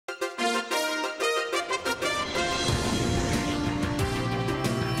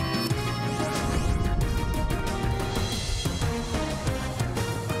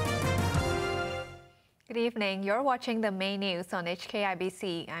evening. You're watching the main news on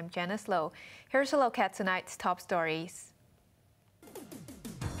HKIBC. I'm Janice Lo. Here's a look at tonight's top stories.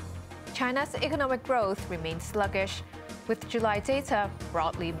 China's economic growth remains sluggish, with July data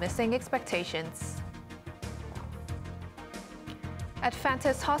broadly missing expectations.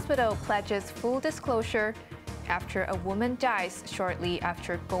 Adventist Hospital pledges full disclosure after a woman dies shortly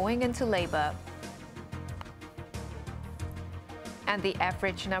after going into labor. And the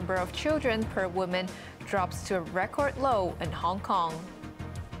average number of children per woman drops to a record low in Hong Kong.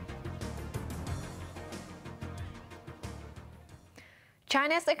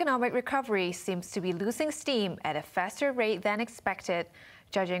 China's economic recovery seems to be losing steam at a faster rate than expected,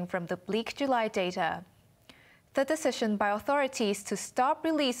 judging from the bleak July data. The decision by authorities to stop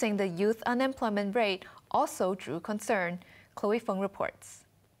releasing the youth unemployment rate also drew concern. Chloe Feng reports.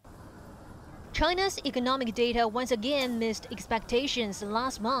 China's economic data once again missed expectations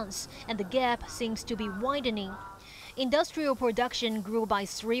last month, and the gap seems to be widening. Industrial production grew by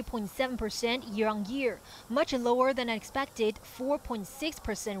 3.7% year-on-year, much lower than an expected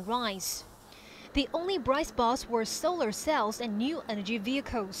 4.6% rise. The only bright spots were solar cells and new energy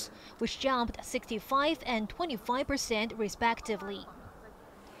vehicles, which jumped 65 and 25% respectively.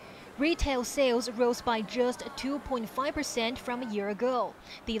 Retail sales rose by just 2.5% from a year ago,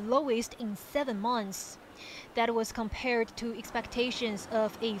 the lowest in 7 months. That was compared to expectations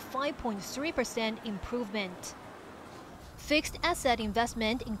of a 5.3% improvement. Fixed asset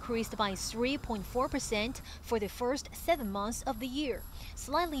investment increased by 3.4% for the first 7 months of the year,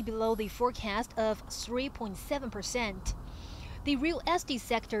 slightly below the forecast of 3.7%. The real estate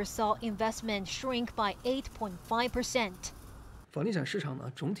sector saw investment shrink by 8.5%. 房地产市场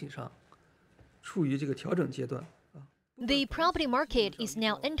呢，总体上处于这个调整阶段。 The property market is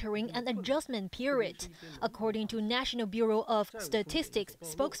now entering an adjustment period, according to National Bureau of Statistics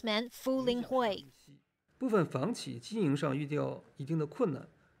spokesman Fu Linghui. 部分房企经营上遇到一定的困难，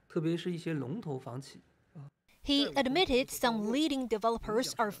特别是一些龙头房企。 He admitted some leading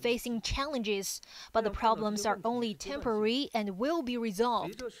developers are facing challenges, but the problems are only temporary and will be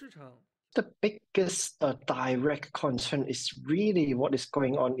resolved. The biggest direct concern is really what is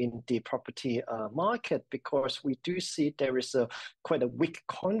going on in the property market, because we do see there is quite a weak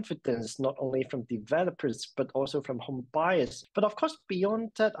confidence, not only from developers, but also from home buyers. But of course,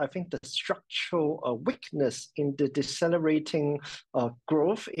 beyond that, I think the structural weakness in the decelerating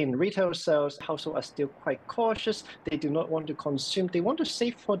growth in retail sales, households are still quite cautious. They do not want to consume. They want to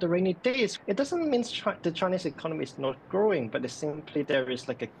save for the rainy days. It doesn't mean the Chinese economy is not growing, but it's simply there is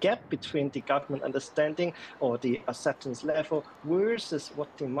like a gap between the government understanding or the acceptance level versus what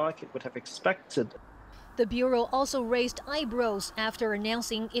the market would have expected. The Bureau also raised eyebrows after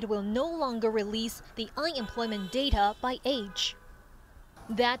announcing it will no longer release the unemployment data by age.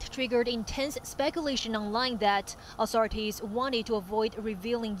 That triggered intense speculation online that authorities wanted to avoid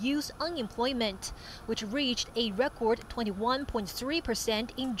revealing youth unemployment, which reached a record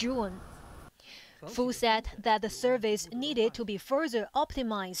 21.3% in June. Fu said that the surveys needed to be further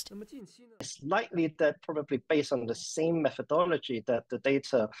optimized. It's likely that probably based on the same methodology that the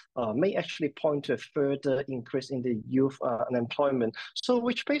data may actually point to a further increase in the youth unemployment. So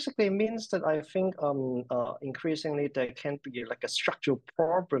which basically means that I think increasingly there can be like a structural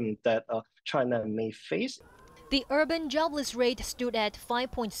problem that China may face. The urban jobless rate stood at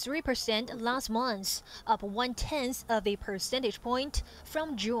 5.3% last month, up 0.1 of a percentage point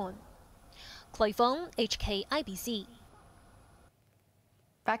from June. Chloe Feng, HKIBC.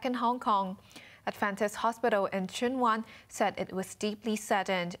 Back in Hong Kong, Adventist Hospital in Tsuen Wan said it was deeply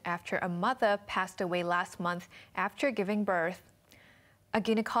saddened after a mother passed away last month after giving birth. A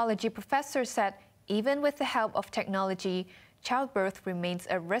gynecology professor said even with the help of technology, childbirth remains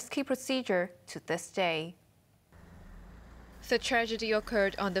a risky procedure to this day. The tragedy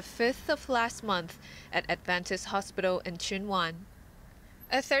occurred on the 5th of last month at Adventist Hospital in Tsuen Wan.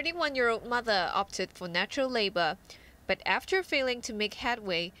 A 31-year-old mother opted for natural labor, but after failing to make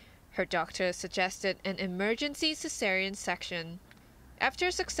headway, her doctor suggested an emergency cesarean section.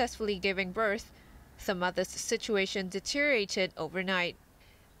 After successfully giving birth, the mother's situation deteriorated overnight.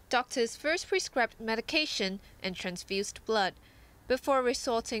 Doctors first prescribed medication and transfused blood, before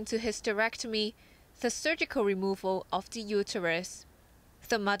resorting to hysterectomy, the surgical removal of the uterus.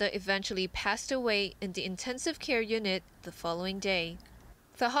 The mother eventually passed away in the intensive care unit the following day.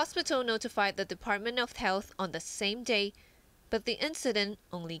 The hospital notified the Department of Health on the same day, but the incident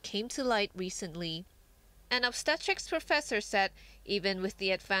only came to light recently. An obstetrics professor said even with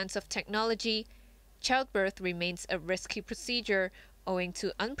the advance of technology, childbirth remains a risky procedure owing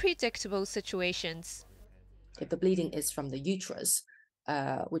to unpredictable situations. If the bleeding is from the uterus,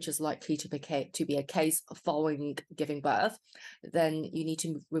 which is likely to be a case following giving birth, then you need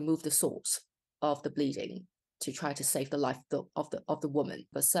to remove the source of the bleeding to try to save the life of the woman.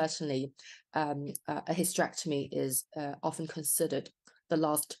 But certainly, a hysterectomy is often considered the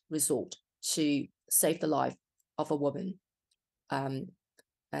last resort to save the life of a woman, and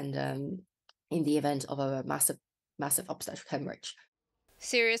in the event of a massive obstetric hemorrhage.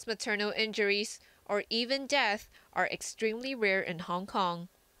 Serious maternal injuries or even death are extremely rare in Hong Kong.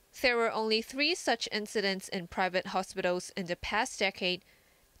 There were only 3 such incidents in private hospitals in the past decade,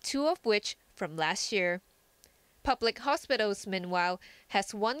 2 of which from last year. Public hospitals, meanwhile,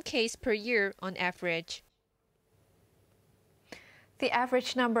 has 1 case per year on average. The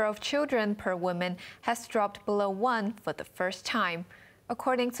average number of children per woman has dropped below 1 for the first time,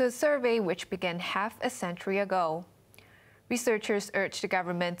 according to a survey which began half a century ago. Researchers urge the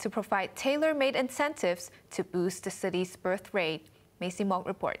government to provide tailor-made incentives to boost the city's birth rate. Macy Mok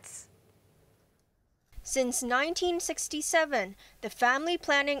reports. Since 1967, the Family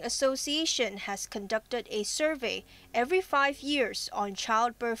Planning Association has conducted a survey every 5 years on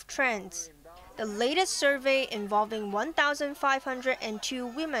childbirth trends. The latest survey, involving 1,502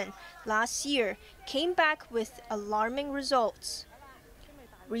 women last year, came back with alarming results.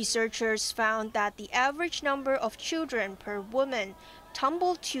 Researchers found that the average number of children per woman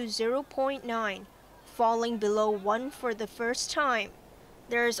tumbled to 0.9, falling below 1 for the first time.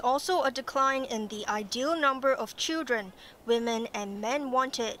 There is also a decline in the ideal number of children women and men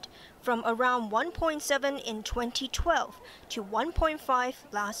wanted, from around 1.7 in 2012 to 1.5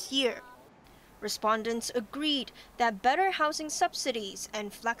 last year. Respondents agreed that better housing subsidies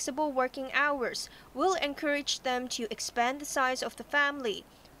and flexible working hours will encourage them to expand the size of the family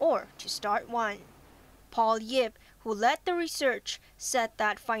or to start one. Paul Yip, who led the research, said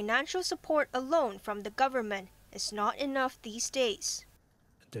that financial support alone from the government is not enough these days.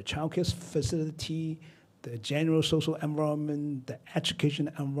 The childcare facility, the general social environment, the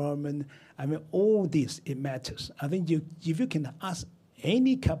education environment, I mean, all this, it matters. I think if you can ask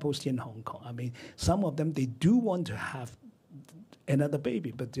any couples in Hong Kong, I mean, some of them, they do want to have another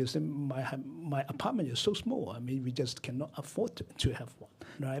baby, but they say, my apartment is so small, I mean, we just cannot afford to have one.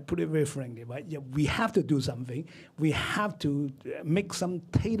 Right? Put it very frankly, right? Yeah, we have to do something. We have to make some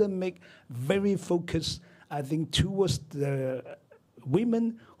tailor-made, very focused, I think, towards the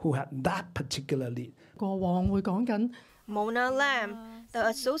women who have that particular need. Mona Lam, the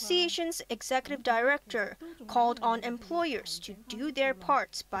association's executive director, called on employers to do their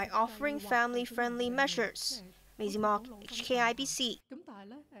parts by offering family-friendly measures. Macy Mok, HKIBC.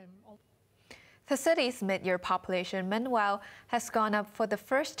 The city's mid-year population, meanwhile, has gone up for the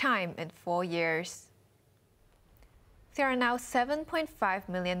first time in 4 years. There are now 7.5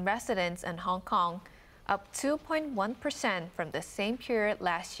 million residents in Hong Kong, up 2.1% from the same period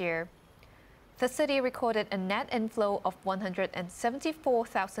last year. The city recorded a net inflow of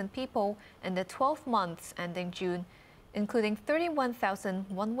 174,000 people in the 12 months ending June, including 31,000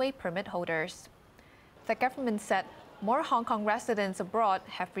 one-way permit holders. The government said more Hong Kong residents abroad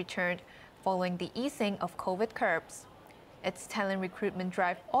have returned following the easing of COVID curbs. Its talent recruitment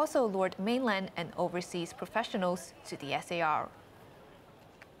drive also lured mainland and overseas professionals to the SAR.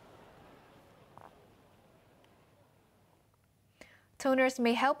 Toners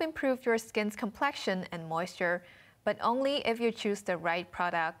may help improve your skin's complexion and moisture, but only if you choose the right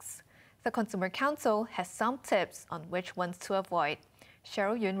products. The Consumer Council has some tips on which ones to avoid.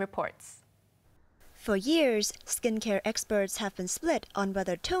 Cheryl Yun reports. For years, skincare experts have been split on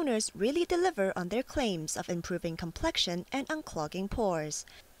whether toners really deliver on their claims of improving complexion and unclogging pores.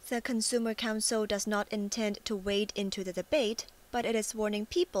 The Consumer Council does not intend to wade into the debate, but it is warning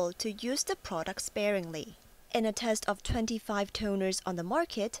people to use the product sparingly. In a test of 25 toners on the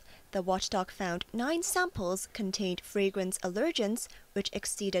market, the watchdog found 9 samples contained fragrance allergens, which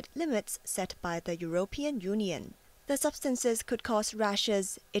exceeded limits set by the European Union. The substances could cause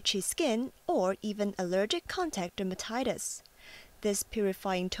rashes, itchy skin, or even allergic contact dermatitis. This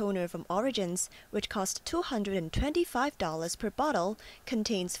purifying toner from Origins, which cost $225 per bottle,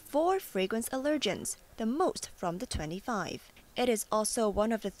 contains 4 fragrance allergens, the most from the 25. It is also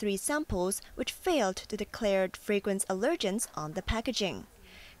one of the 3 samples which failed to declare fragrance allergens on the packaging.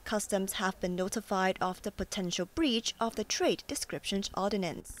 Customs have been notified of the potential breach of the Trade Descriptions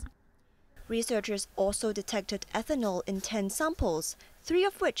Ordinance. Researchers also detected ethanol in 10 samples, 3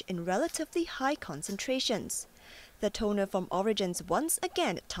 of which in relatively high concentrations. The toner from Origins once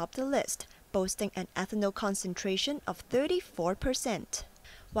again topped the list, boasting an ethanol concentration of 34%.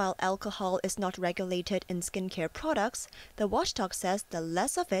 While alcohol is not regulated in skincare products, the watchdog says the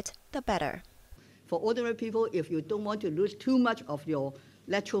less of it, the better. For ordinary people, if you don't want to lose too much of your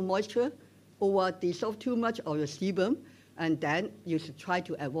lateral moisture or dissolve too much of your sebum, and then you should try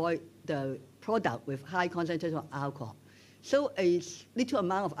to avoid the product with high concentration of alcohol. So a little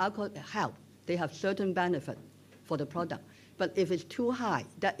amount of alcohol helps. They have certain benefit for the product. But if it's too high,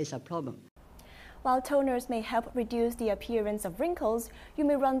 that is a problem. While toners may help reduce the appearance of wrinkles, you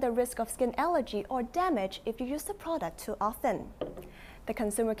may run the risk of skin allergy or damage if you use the product too often. The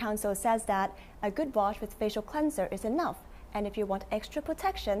Consumer Council says that a good wash with facial cleanser is enough, and if you want extra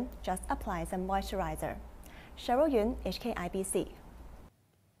protection, just apply some moisturizer. Cheryl Yun, HKIBC.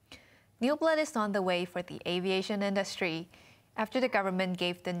 New blood is on the way for the aviation industry after the government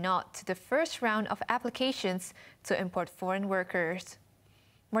gave the nod to the first round of applications to import foreign workers.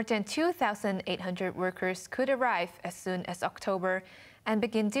 More than 2,800 workers could arrive as soon as October and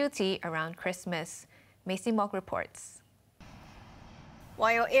begin duty around Christmas. Macy Mock reports.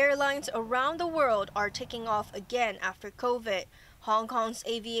 While airlines around the world are taking off again after COVID, Hong Kong's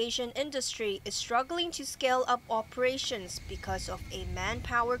aviation industry is struggling to scale up operations because of a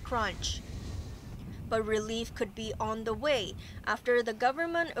manpower crunch. But relief could be on the way after the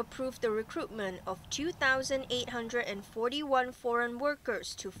government approved the recruitment of 2,841 foreign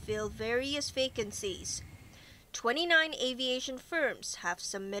workers to fill various vacancies. 29 aviation firms have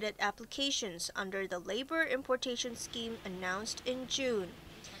submitted applications under the labor importation scheme announced in June.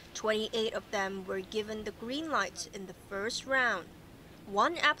 28 of them were given the green light in the first round.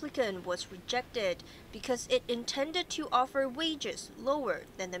 One applicant was rejected because it intended to offer wages lower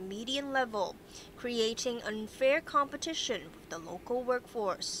than the median level, creating unfair competition with the local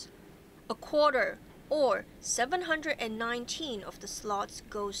workforce. A quarter, or 719 of the slots,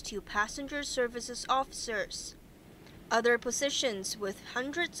 goes to passenger services officers. Other positions with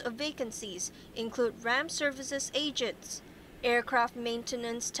hundreds of vacancies include ramp services agents, aircraft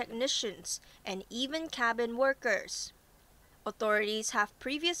maintenance technicians, and even cabin workers. Authorities have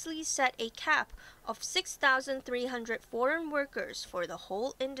previously set a cap of 6,300 foreign workers for the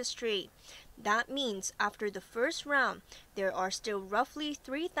whole industry. That means after the first round, there are still roughly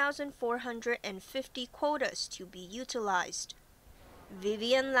 3,450 quotas to be utilized.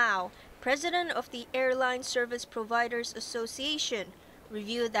 Vivian Lau, president of the Airline Service Providers Association,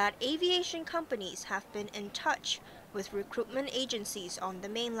 revealed that aviation companies have been in touch with recruitment agencies on the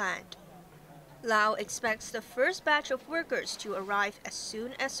mainland. Lau expects the first batch of workers to arrive as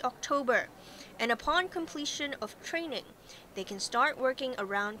soon as October, and upon completion of training, they can start working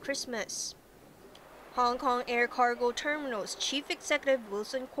around Christmas. Hong Kong Air Cargo Terminal's Chief Executive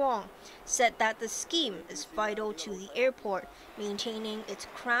Wilson Kwong said that the scheme is vital to the airport, maintaining its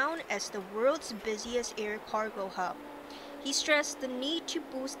crown as the world's busiest air cargo hub. He stressed the need to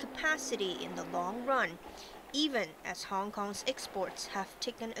boost capacity in the long run, even as Hong Kong's exports have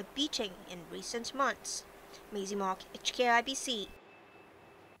taken a beating in recent months. Maisie Mock, HKIBC.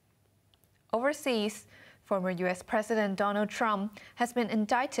 Overseas, former U.S. President Donald Trump has been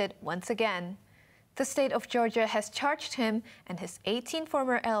indicted once again. The state of Georgia has charged him and his 18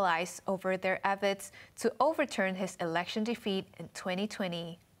 former allies over their efforts to overturn his election defeat in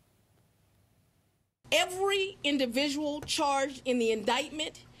 2020. Every individual charged in the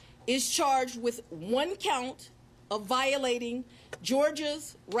indictment is charged with one count of violating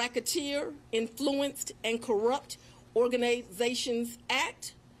Georgia's Racketeer, Influenced, and Corrupt Organizations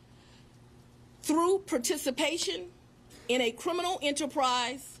Act through participation in a criminal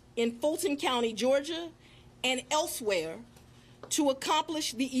enterprise in Fulton County, Georgia, and elsewhere to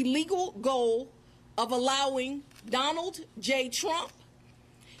accomplish the illegal goal of allowing Donald J. Trump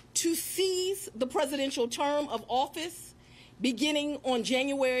to seize the presidential term of office beginning on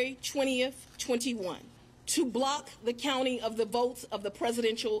January 20th, 21, to block the counting of the votes of the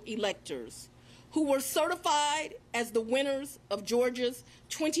presidential electors who were certified as the winners of Georgia's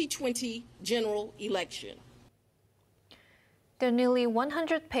 2020 general election. The nearly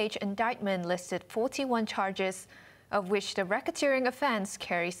 100-page indictment listed 41 charges, of which the racketeering offense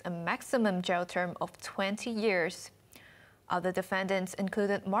carries a maximum jail term of 20 years. Other defendants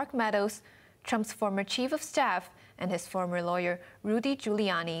included Mark Meadows, Trump's former chief of staff, and his former lawyer, Rudy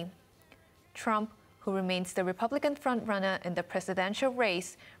Giuliani. Trump, who remains the Republican frontrunner in the presidential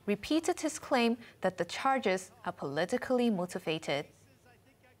race, repeated his claim that the charges are politically motivated.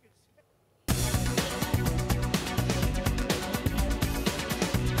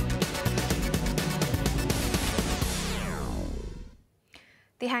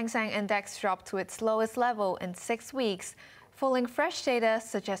 The Hang Seng Index dropped to its lowest level in 6 weeks, following fresh data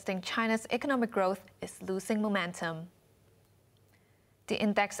suggesting China's economic growth is losing momentum. The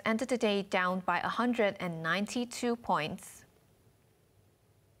index ended the day down by 192 points.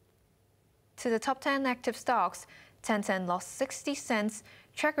 To the top 10 active stocks, Tencent lost 60 cents,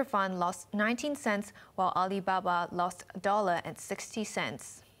 Tracker Fund lost 19 cents, while Alibaba lost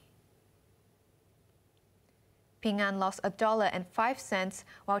 $1.60. Ping An lost $1.05,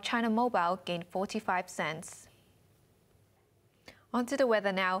 while China Mobile gained 45 cents. On to the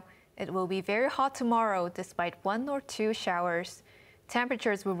weather now. It will be very hot tomorrow despite 1 or 2 showers.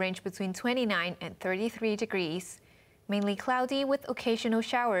 Temperatures will range between 29 and 33 degrees. Mainly cloudy with occasional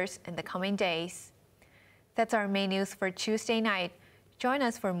showers in the coming days. That's our main news for Tuesday night. Join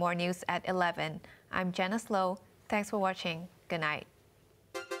us for more news at 11. I'm Janice Lo. Thanks for watching. Good night.